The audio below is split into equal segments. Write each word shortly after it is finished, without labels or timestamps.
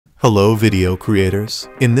Hello video creators.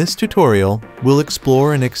 In this tutorial, we'll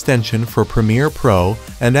explore an extension for Premiere Pro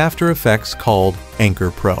and After Effects called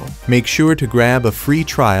Anchor Pro. Make sure to grab a free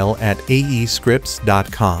trial at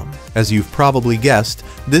aescripts.com. As you've probably guessed,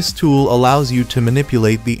 this tool allows you to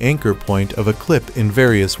manipulate the anchor point of a clip in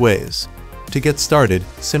various ways. To get started,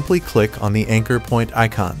 simply click on the anchor point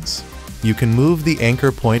icons. You can move the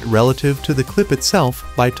anchor point relative to the clip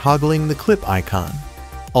itself by toggling the clip icon.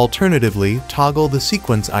 Alternatively, toggle the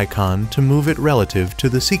sequence icon to move it relative to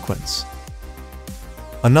the sequence.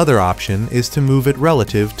 Another option is to move it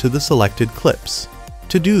relative to the selected clips.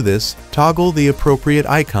 To do this, toggle the appropriate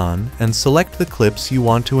icon and select the clips you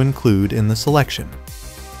want to include in the selection.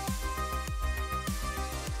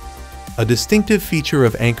 A distinctive feature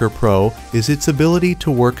of Anchor Pro is its ability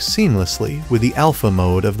to work seamlessly with the alpha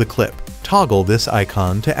mode of the clip. Toggle this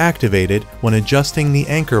icon to activate it when adjusting the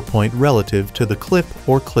anchor point relative to the clip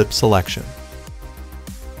or clip selection.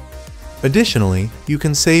 Additionally, you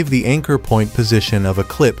can save the anchor point position of a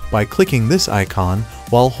clip by clicking this icon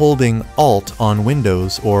while holding Alt on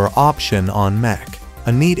Windows or Option on Mac.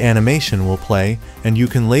 A neat animation will play, and you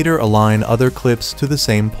can later align other clips to the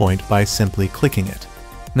same point by simply clicking it.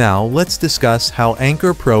 Now, let's discuss how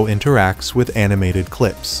Anchor Pro interacts with animated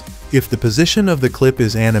clips. If the position of the clip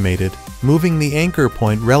is animated, moving the anchor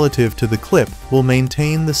point relative to the clip will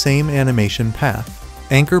maintain the same animation path.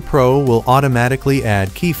 Anchor Pro will automatically add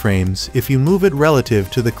keyframes if you move it relative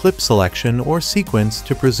to the clip selection or sequence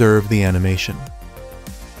to preserve the animation.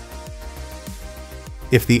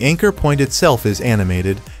 If the anchor point itself is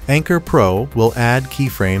animated, Anchor Pro will add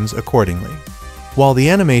keyframes accordingly. While the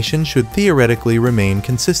animation should theoretically remain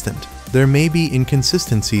consistent, there may be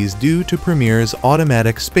inconsistencies due to Premiere's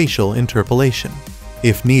automatic spatial interpolation.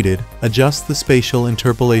 If needed, adjust the spatial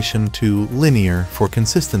interpolation to linear for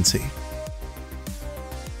consistency.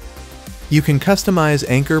 You can customize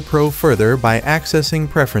Anchor Pro further by accessing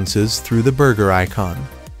preferences through the burger icon.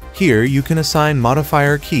 Here you can assign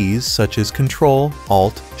modifier keys such as Control,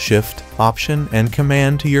 Alt, Shift, Option, and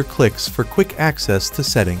Command to your clicks for quick access to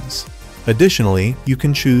settings. Additionally, you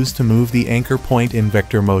can choose to move the anchor point in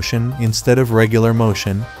vector motion instead of regular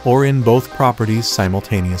motion, or in both properties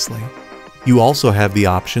simultaneously. You also have the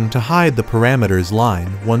option to hide the parameters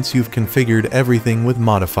line once you've configured everything with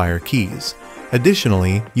modifier keys.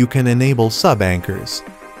 Additionally, you can enable sub-anchors.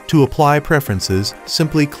 To apply preferences,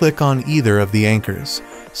 simply click on either of the anchors.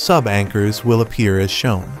 Sub-anchors will appear as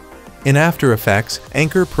shown. In After Effects,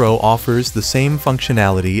 Anchor Pro offers the same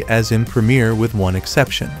functionality as in Premiere with one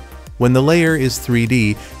exception. When the layer is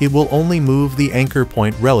 3D, it will only move the anchor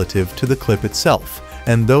point relative to the clip itself,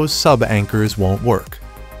 and those sub-anchors won't work.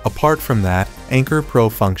 Apart from that, Anchor Pro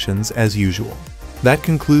functions as usual. That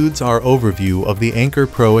concludes our overview of the Anchor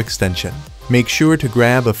Pro extension. Make sure to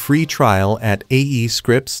grab a free trial at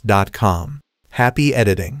aescripts.com. Happy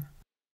editing!